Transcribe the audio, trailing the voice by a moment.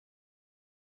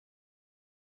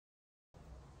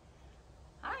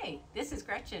Hi, this is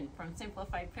Gretchen from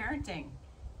Simplified Parenting,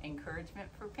 encouragement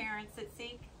for parents that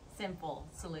seek simple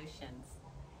solutions.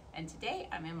 And today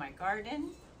I'm in my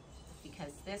garden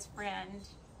because this friend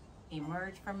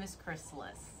emerged from his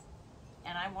chrysalis.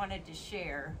 And I wanted to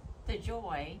share the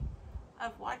joy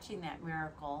of watching that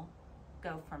miracle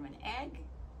go from an egg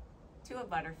to a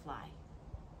butterfly.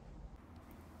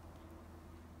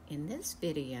 In this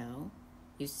video,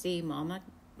 you see Mama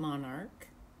Monarch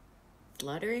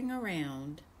fluttering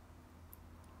around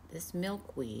this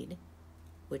milkweed,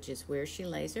 which is where she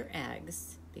lays her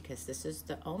eggs, because this is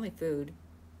the only food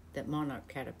that monarch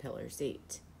caterpillars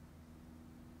eat.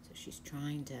 So she's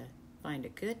trying to find a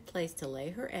good place to lay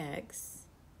her eggs,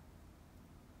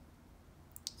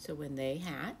 so when they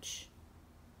hatch,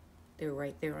 they're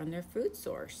right there on their food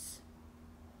source.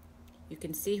 You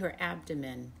can see her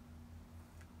abdomen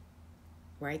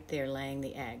right there laying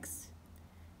the eggs.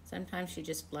 Sometimes she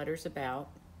just flutters about,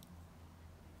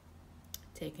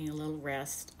 taking a little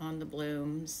rest on the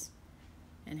blooms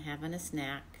and having a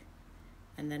snack.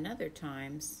 And then other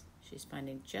times, she's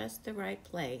finding just the right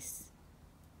place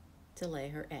to lay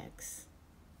her eggs.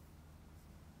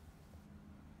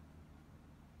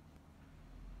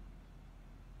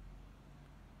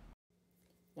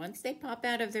 Once they pop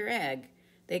out of their egg,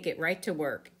 they get right to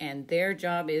work, and their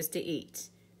job is to eat.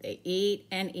 They eat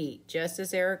and eat, just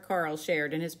as Eric Carle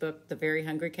shared in his book, The Very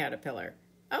Hungry Caterpillar.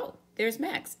 Oh, there's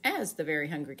Max as the Very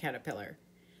Hungry Caterpillar.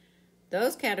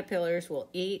 Those caterpillars will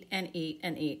eat and eat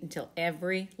and eat until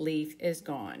every leaf is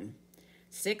gone.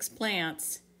 6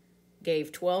 plants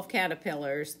gave 12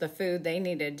 caterpillars the food they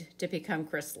needed to become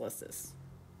chrysalises.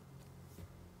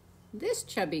 This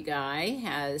chubby guy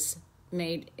has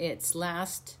made its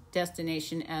last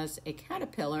destination as a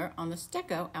caterpillar on the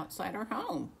stucco outside our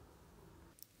home.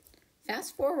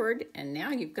 Fast forward, and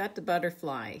now you've got the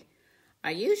butterfly.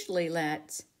 I usually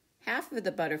let half of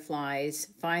the butterflies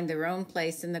find their own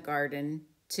place in the garden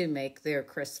to make their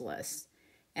chrysalis.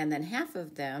 And then half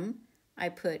of them I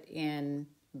put in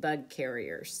bug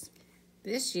carriers.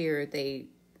 This year they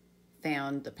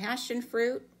found the passion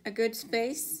fruit a good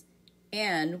space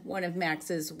and one of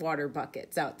Max's water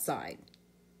buckets outside.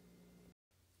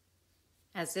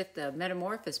 As if the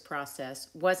metamorphosis process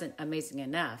wasn't amazing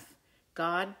enough,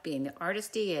 God, being the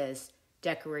artist he is,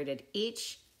 decorated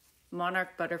each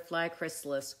monarch butterfly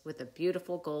chrysalis with a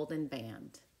beautiful golden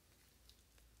band.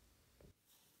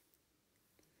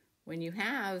 When you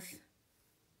have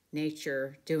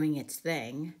nature doing its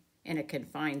thing in a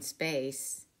confined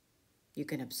space, you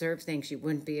can observe things you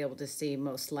wouldn't be able to see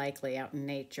most likely out in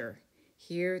nature.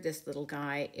 Here, this little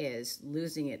guy is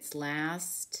losing its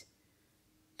last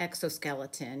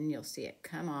exoskeleton. You'll see it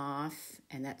come off,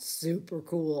 and that's super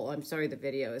cool. I'm sorry the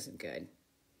video isn't good.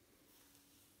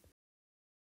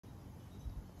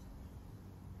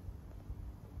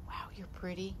 Wow, you're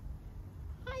pretty.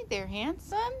 Hi there,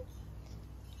 handsome.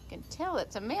 You can tell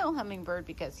it's a male hummingbird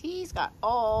because he's got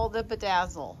all the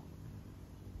bedazzle.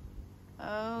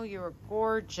 Oh, you're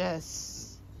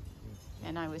gorgeous.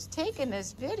 And I was taking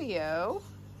this video.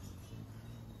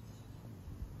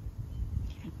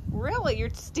 Really, you're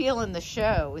stealing the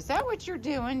show. Is that what you're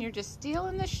doing? You're just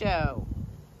stealing the show.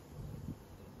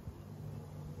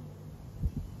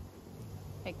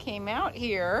 I came out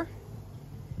here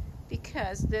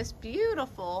because this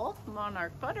beautiful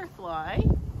monarch butterfly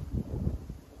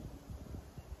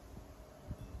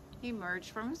emerged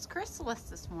from its chrysalis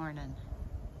this morning.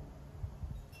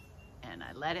 And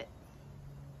I let it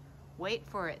wait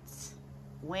for its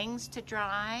wings to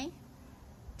dry.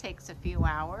 Takes a few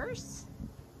hours.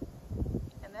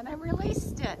 And then I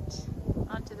released it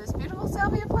onto this beautiful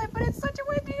salvia plant, but it's such a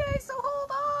windy day, so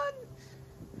hold on.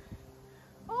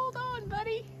 Hold on,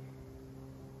 buddy.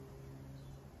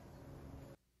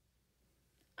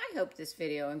 I hope this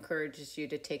video encourages you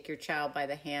to take your child by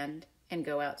the hand and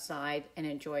go outside and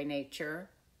enjoy nature.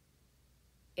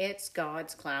 It's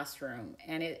God's classroom,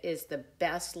 and it is the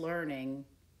best learning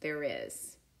there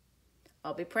is.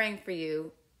 I'll be praying for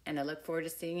you, and I look forward to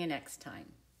seeing you next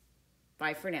time.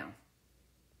 Bye for now.